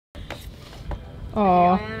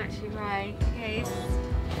Oh. Okay, I am actually right. Okay.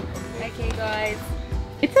 Okay, guys.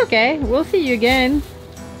 It's okay. We'll see you again.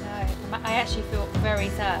 No, I actually feel very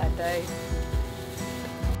sad though.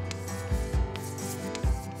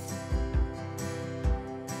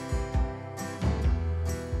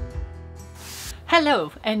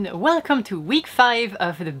 Hello and welcome to week 5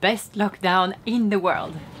 of the best lockdown in the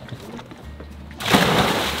world.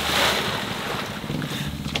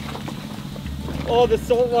 Oh, the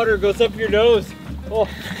salt water goes up your nose. Oh.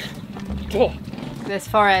 Oh. As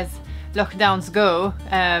far as lockdowns go,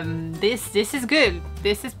 this is good.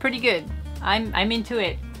 This is pretty good. I'm into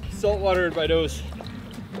it. Salt water in my nose,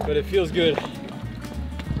 but it feels good.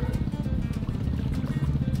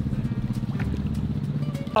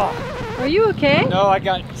 Oh. Are you okay? No, I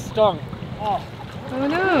got stung. Oh. Oh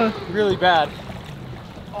no. Really bad.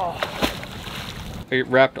 Oh. It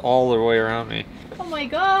wrapped all the way around me. Oh my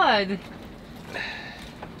god.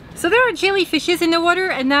 So there are jellyfishes in the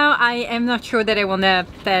water and now I am not sure that I want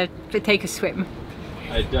to take a swim.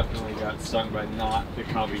 I definitely got stung by not the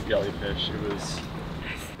common jellyfish. It was...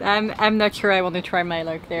 I'm not sure I want to try my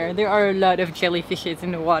luck there. There are a lot of jellyfishes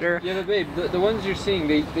in the water. Yeah, but babe, the ones you're seeing,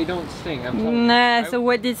 they don't sting. I'm telling nah, you. so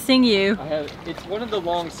what did sting you? It's one of the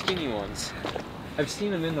long skinny ones. I've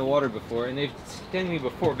seen them in the water before and they've stung me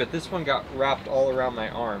before, but this one got wrapped all around my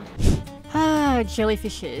arm. Ah,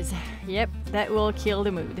 jellyfishes. Yep, that will kill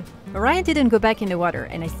the mood. Ryan didn't go back in the water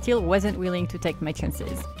and I still wasn't willing to take my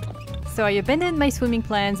chances. So I abandoned my swimming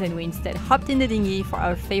plans and we instead hopped in the dinghy for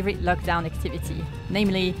our favorite lockdown activity,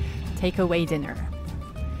 namely takeaway dinner.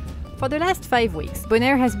 For the last 5 weeks,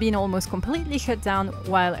 Bonaire has been almost completely shut down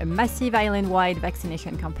while a massive island-wide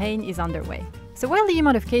vaccination campaign is underway. So while the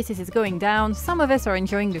amount of cases is going down, some of us are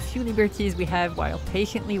enjoying the few liberties we have while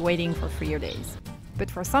patiently waiting for freer days. But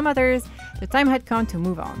for some others, the time had come to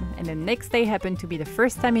move on, and the next day happened to be the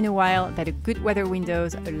first time in a while that a good weather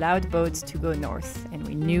windows allowed boats to go north, and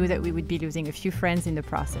we knew that we would be losing a few friends in the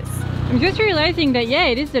process. I'm just realizing that, yeah,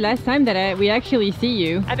 it is the last time that we actually see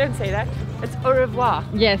you. I don't say that. It's au revoir.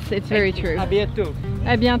 Yes, it's very true. À bientôt.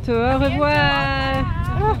 À bientôt. Au revoir.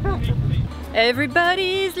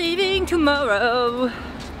 Everybody's leaving tomorrow.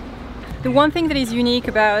 The one thing that is unique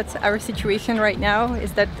about our situation right now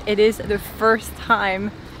is that it is the first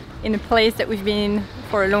time in a place that we've been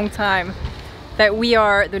for a long time that we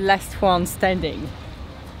are the last one standing.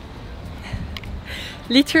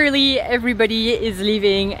 Literally everybody is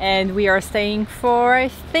leaving and we are staying for I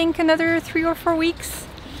think another 3 or 4 weeks.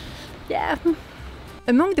 Yeah.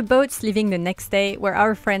 Among the boats leaving the next day were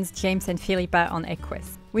our friends James and Philippa on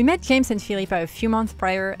Equus. We met James and Philippa a few months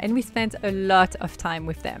prior and we spent a lot of time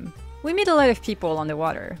with them. We meet a lot of people on the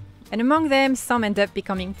water, and among them, some end up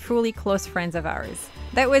becoming truly close friends of ours.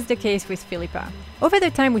 That was the case with Philippa. Over the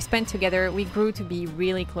time we spent together, we grew to be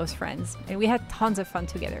really close friends, and we had tons of fun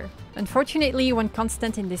together. Unfortunately, one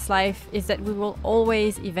constant in this life is that we will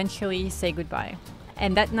always eventually say goodbye.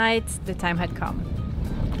 And that night, the time had come.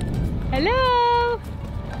 Hello!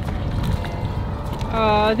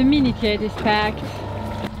 Oh, the mini jet is packed.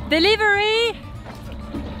 Delivery!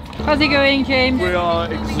 How's it going, James? We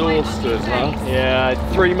are exhausted, huh? Yeah,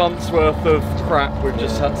 3 months worth of crap. We've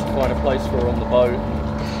just had to find a place for her on the boat.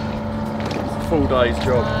 It's a full day's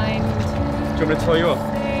job. Do you want me to tell you off?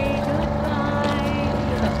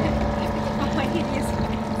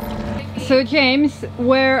 So James,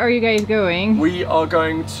 where are you guys going? We are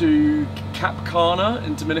going to Cap Cana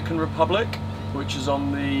in Dominican Republic, which is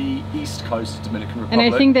on the east coast of Dominican Republic.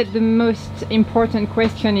 And I think that the most important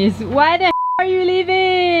question is, why the are you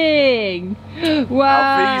leaving? Why?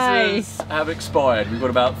 Our visas have expired. We've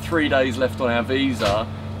got about 3 days left on our visa,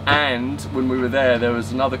 and when we were there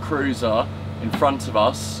was another cruiser in front of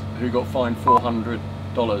us who got fined $400.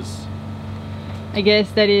 I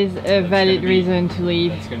guess that is a valid reason to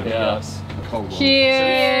leave. It's going to be us. Cold one.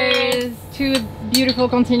 Cheers to a beautiful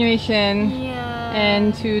continuation. Yeah.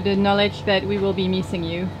 And to the knowledge that we will be missing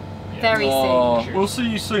you. Very soon. We'll see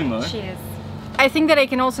you soon though. Cheers. I think that I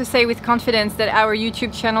can also say with confidence that our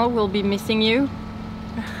YouTube channel will be missing you.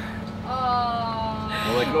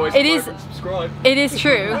 Well, they can always It is- subscribe. It is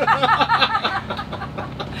true.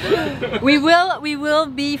 we will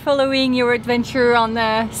be following your adventure on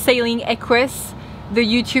Sailing Equus, the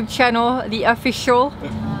YouTube channel, the official.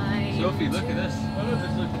 Sophie, look at this. Oh, look,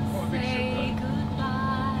 there's quite a big ship there.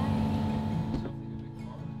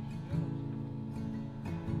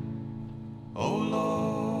 Oh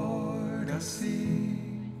Lord, I see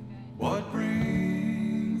what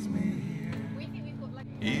brings me here.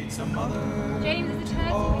 It's a mother. James, is the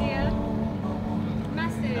turtle here?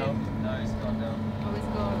 Massive. No, he's gone down. Oh, it's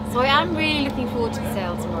gone. So I am really looking forward to the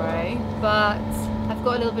sail tomorrow, but I've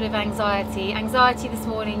got a little bit of anxiety. Anxiety this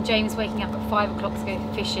morning, James waking up at 5 o'clock to go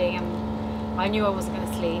fishing, and I knew I wasn't going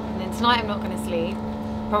to sleep. And then tonight I'm not going to sleep,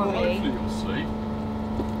 probably. Well, hopefully you'll sleep.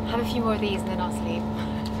 Have a few more of these and then I'll sleep.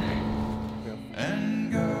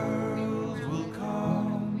 And girls will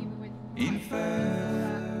come in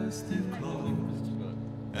festive clothes,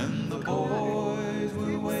 and the boys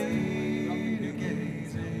will wait to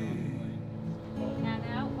gaze in,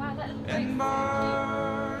 Wow, that looks and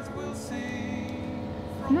birds will sing.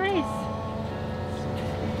 Nice.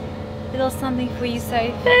 Little something for you,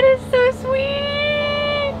 Sophie. That is so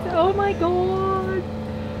sweet. Oh my god.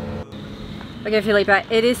 Okay, Philippa,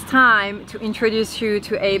 it is time to introduce you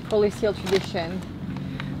to a policial tradition,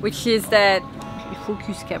 which is that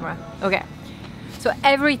focus camera. Okay. So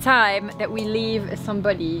every time that we leave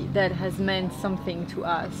somebody that has meant something to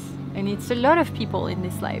us, and it's a lot of people in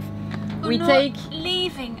this life, we take.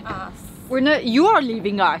 Leaving us. We're not. You are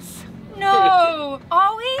leaving us. No,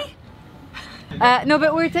 are we? No,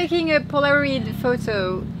 but we're taking a Polaroid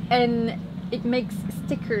photo, and it makes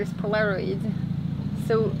stickers Polaroid.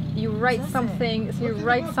 So you write something. So you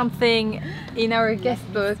write something in our guest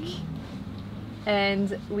book,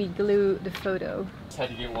 and we glue the photo. Just had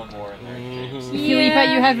to get one more in there. Philippa,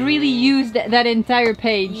 you have really used that entire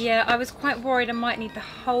page. Yeah, I was quite worried I might need the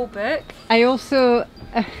whole book. I also.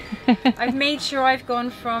 I've made sure I've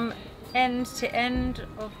gone from end to end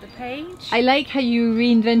of the page. I like how you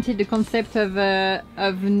reinvented the concept of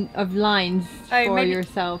lines for maybe-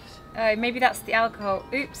 yourself. Maybe that's the alcohol.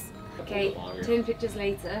 Oops. Okay, 10 pictures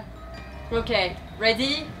later. Okay,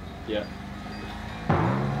 ready? Yeah.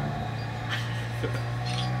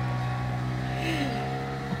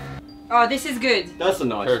 Oh, this is good. That's a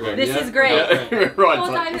nice Perfect. one. This yeah? is great. Yeah. Right. Oh,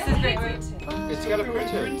 so- this is great. It's got a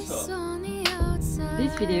printer.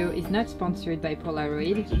 This video is not sponsored by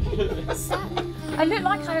Polaroid. I look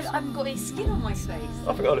like I haven't got any skin on my face.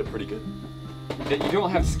 I think I look pretty good. That you don't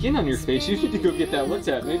have skin on your face. You need to go get that looked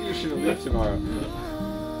at. Maybe you should have left tomorrow.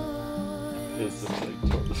 This is like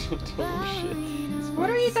total shit. What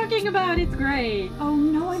are you talking about? It's great. Oh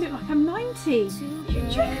no, I look like I'm 90.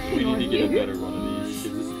 We need to get a better one of these.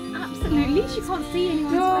 'Cause this- Absolutely, you can't see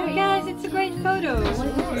anyone's No, face. guys, it's a great photo.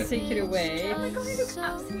 Let's take it away. Oh my god, I look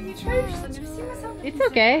absolutely atrocious. I'm going to see myself. It's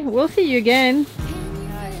okay. We'll see you again.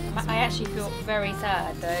 I actually feel very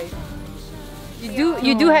sad though.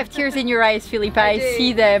 You do have tears in your eyes, Philippa. I do.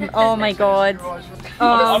 see them. Oh my god.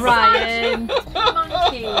 Oh, Ryan.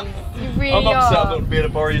 Monkeys. You really I'm upset I'm are. not being able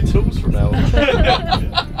to borrow your tools from now on.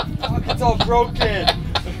 It's all broken. I'm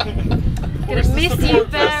gonna miss you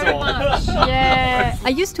very much. Yeah. I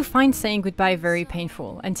used to find saying goodbye very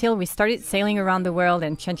painful until we started sailing around the world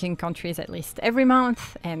and changing countries at least every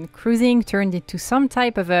month, and cruising turned into some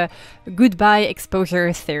type of a goodbye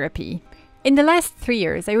exposure therapy. In the last 3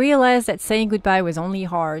 years, I realized that saying goodbye was only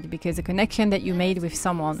hard because the connection that you made with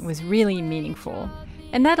someone was really meaningful.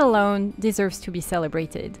 And that alone deserves to be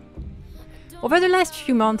celebrated. Over the last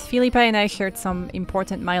few months, Philippa and I shared some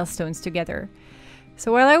important milestones together.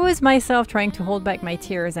 So while I was myself trying to hold back my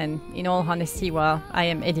tears, and in all honesty while I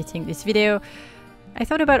am editing this video, I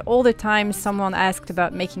thought about all the times someone asked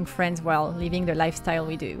about making friends while living the lifestyle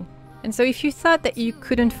we do. And so if you thought that you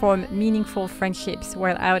couldn't form meaningful friendships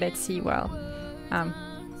while out at sea, well,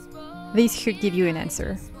 this should give you an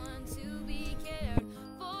answer.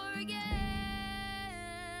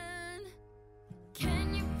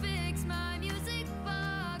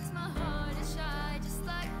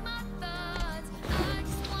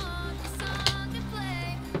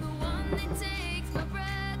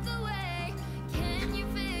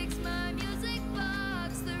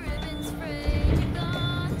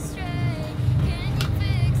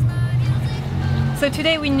 So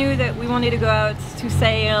today we knew that we wanted to go out to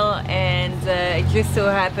sail, and it just so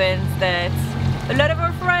happens that a lot of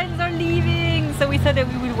our friends are leaving, so we thought that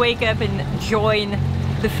we would wake up and join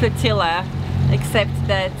the flotilla, except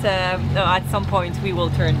that at some point we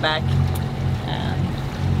will turn back.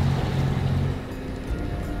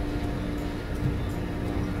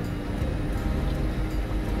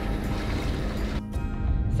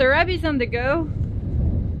 So Rabi's on the go.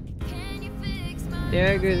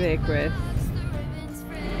 Very good, Equus.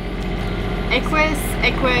 Equus,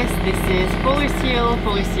 this is Polar Seal.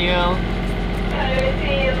 Polar Seal,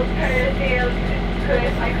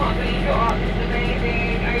 Chris, I can't believe your art is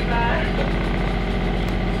amazing, over.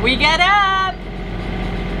 We get up!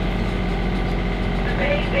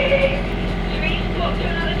 Amazing. Should we swap to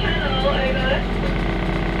another channel, over?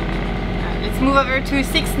 Let's move over to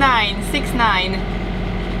 6'9".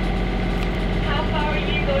 How far are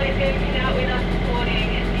you guys going out with us this morning?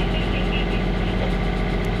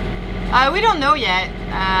 We don't know yet.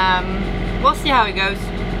 We'll see how it goes.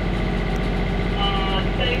 Oh,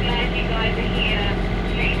 so glad you guys are here.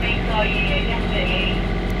 Streaming for you, definitely.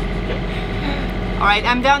 Alright,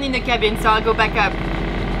 I'm down in the cabin, so I'll go back up.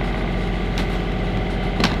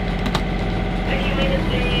 Okay,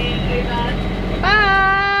 Wednesday, over.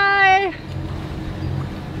 Bye!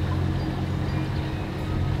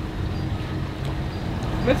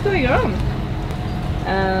 What's going on?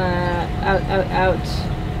 Out.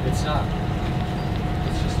 It's not.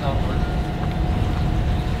 It's just not working.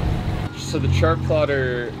 So the chart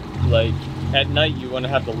plotter, like at night you want to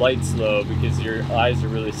have the lights low because your eyes are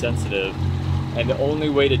really sensitive. And the only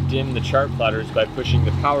way to dim the chart plotter is by pushing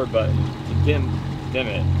the power button to dim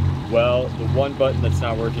it. Well, the one button that's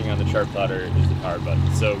not working on the chart plotter is the power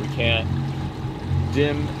button. So we can't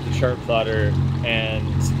dim the chart plotter and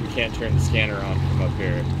we can't turn the scanner on from up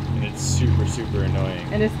here. And it's super, super annoying.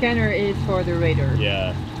 And the scanner is for the radar.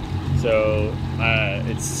 Yeah. So and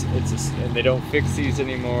they don't fix these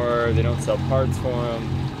anymore. They don't sell parts for them.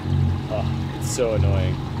 Oh, it's so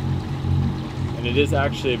annoying. And it is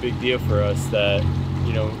actually a big deal for us that,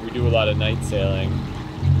 you know, we do a lot of night sailing,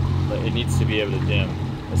 but it needs to be able to dim,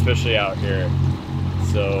 especially out here.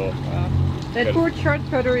 So wow. That poor chart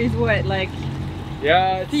plotter is what, like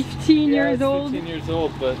yeah, 15 years old? 15 years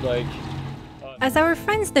old, but like... As our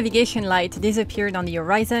friend's navigation light disappeared on the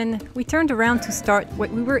horizon, we turned around to start what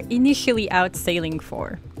we were initially out sailing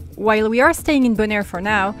for. While we are staying in Bonaire for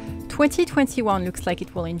now, 2021 looks like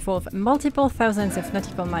it will involve multiple thousands of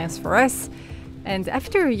nautical miles for us, and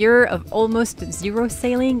after a year of almost zero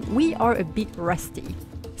sailing, we are a bit rusty.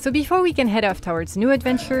 So before we can head off towards new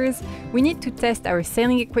adventures, we need to test our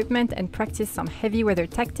sailing equipment and practice some heavy weather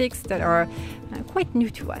tactics that are quite new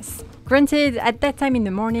to us. Granted, at that time in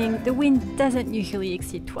the morning, the wind doesn't usually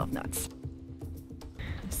exceed 12 knots.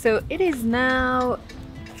 So it is now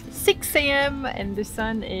 6 a.m. and the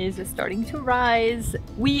sun is starting to rise.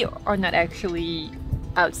 We are not actually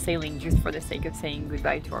out sailing just for the sake of saying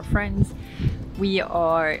goodbye to our friends. We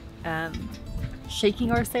are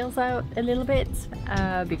shaking our sails out a little bit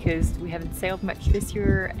because we haven't sailed much this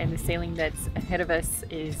year and the sailing that's ahead of us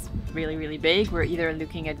is really, really big. We're either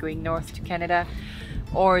looking at going north to Canada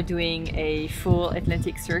or doing a full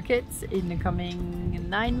Atlantic circuit in the coming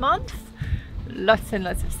 9 months. Lots and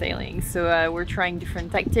lots of sailing. So we're trying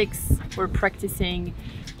different tactics. We're practicing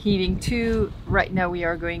heaving to. Right now we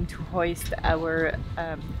are going to hoist our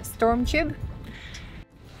storm jib.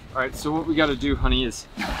 Alright, so what we gotta do, honey, is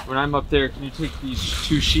when I'm up there, can you take these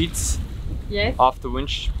 2 sheets Yes. off the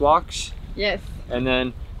winch blocks? Yes. And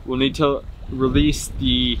then we'll need to release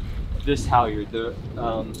this halyard,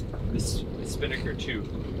 this spinnaker too.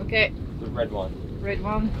 Okay. The red one. Red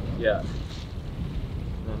one. Yeah.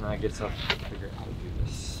 And then I guess I'll figure out how to do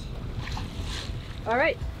this. All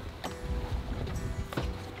right.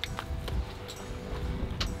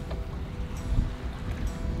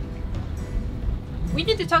 We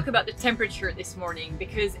need to talk about the temperature this morning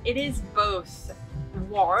because it is both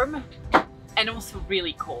warm and also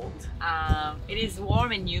really cold. It is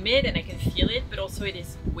warm and humid and I can feel it, but also it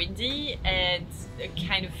is windy and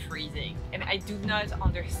kind of freezing. And I do not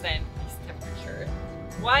understand this temperature.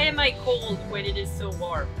 Why am I cold when it is so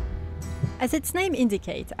warm? As its name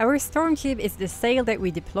indicates, our storm jib is the sail that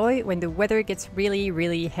we deploy when the weather gets really,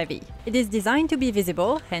 really heavy. It is designed to be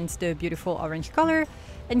visible, hence the beautiful orange color,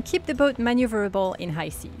 and keep the boat maneuverable in high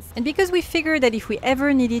seas. And because we figured that if we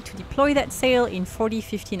ever needed to deploy that sail in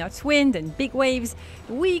 40-50 knots wind and big waves,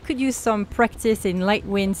 we could use some practice in light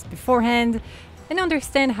winds beforehand and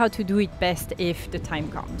understand how to do it best if the time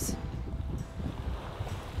comes.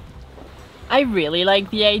 I really like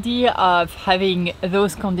the idea of having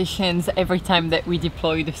those conditions every time that we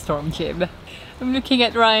deploy the storm jib. I'm looking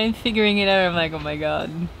at Ryan, figuring it out, I'm like, oh my god,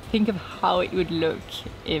 think of how it would look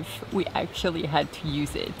if we actually had to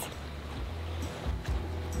use it.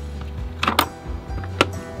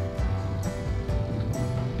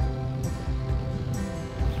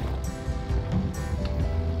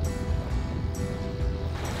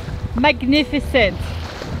 Magnificent!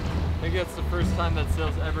 I think that's the first time that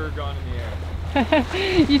sail's ever gone in the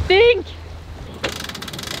air. You think?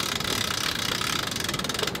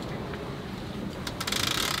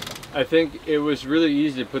 I think it was really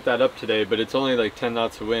easy to put that up today, but it's only like 10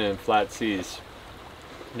 knots of wind and flat seas.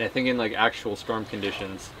 And I think in like actual storm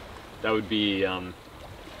conditions, that would be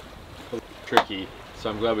tricky. So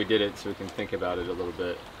I'm glad we did it so we can think about it a little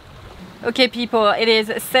bit. Okay people, it is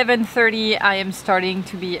 7:30. I am starting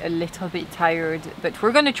to be a little bit tired, but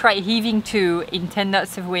we're gonna try heaving to in 10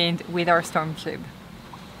 knots of wind with our storm jib.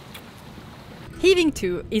 Heaving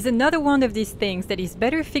to is another one of these things that is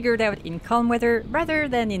better figured out in calm weather rather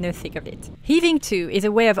than in the thick of it. Heaving to is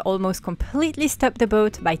a way of almost completely stop the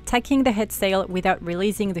boat by tacking the head sail without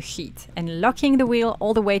releasing the sheet and locking the wheel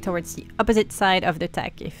all the way towards the opposite side of the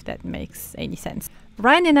tack, if that makes any sense.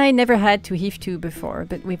 Ryan and I never had to heave to before,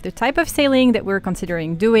 but with the type of sailing that we're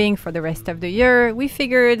considering doing for the rest of the year, we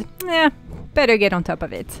figured, better get on top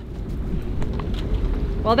of it.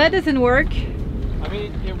 Well, that doesn't work. I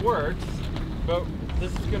mean, it works, but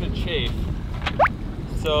this is gonna chafe.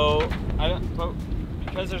 So, but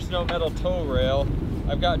because there's no metal tow rail,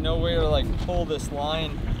 I've got no way to like pull this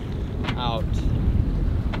line out.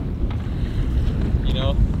 You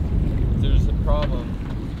know, there's a problem.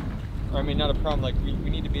 Or, I mean, not a problem, like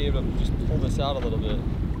we need to be able to just pull this out a little bit.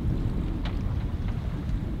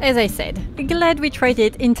 As I said, glad we tried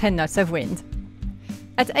it in 10 knots of wind.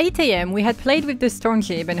 At 8 AM, we had played with the storm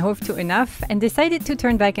jib and hove to enough and decided to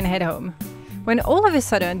turn back and head home. When all of a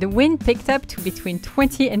sudden the wind picked up to between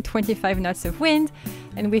 20 and 25 knots of wind,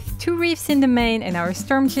 and with 2 reefs in the main and our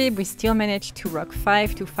storm jib, we still managed to rock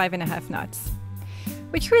 5 to 5.5 knots.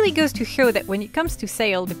 Which really goes to show that when it comes to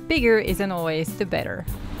sail, the bigger isn't always the better.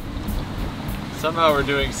 Somehow we're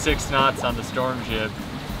doing 6 knots on the storm jib.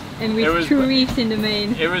 And with 2 reefs in the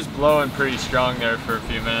main. It was blowing pretty strong there for a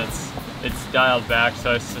few minutes. It's dialed back,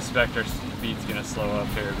 so I suspect our speed's gonna slow up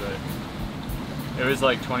here, but it was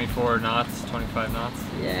like 24 knots, 25 knots.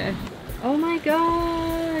 Yeah. Oh my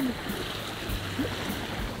god!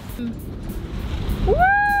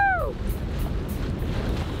 Woo!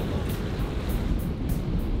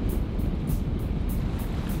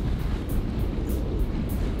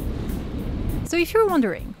 So if you're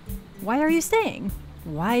wondering, why are you staying?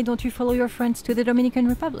 Why don't you follow your friends to the Dominican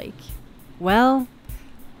Republic? Well,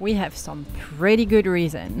 we have some pretty good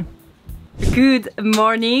reason. Good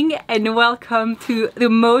morning and welcome to the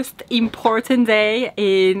most important day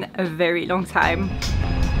in a very long time.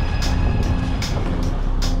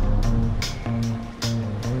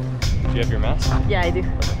 Do you have your mask? Yeah, I do.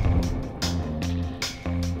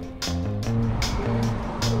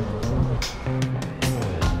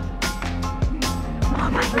 Oh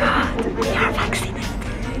my god, we are vaccinated!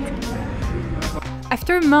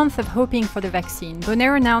 After a month of hoping for the vaccine,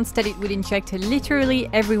 Bonaire announced that it would inject literally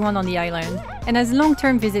everyone on the island, and as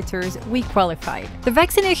long-term visitors, we qualified. The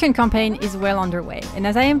vaccination campaign is well underway, and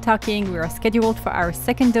as I am talking, we are scheduled for our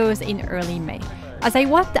 2nd dose in early May. As I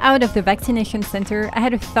walked out of the vaccination center, I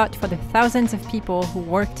had a thought for the thousands of people who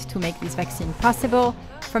worked to make this vaccine possible,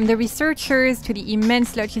 from the researchers to the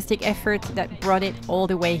immense logistic effort that brought it all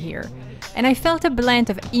the way here. And I felt a blend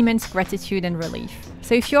of immense gratitude and relief.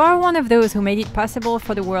 So if you are one of those who made it possible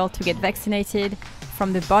for the world to get vaccinated,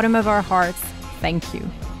 from the bottom of our hearts, thank you.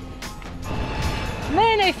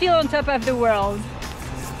 Man, I feel on top of the world.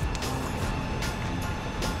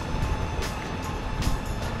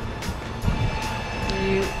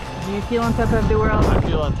 Do you feel on top of the world? I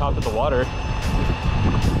feel on top of the water.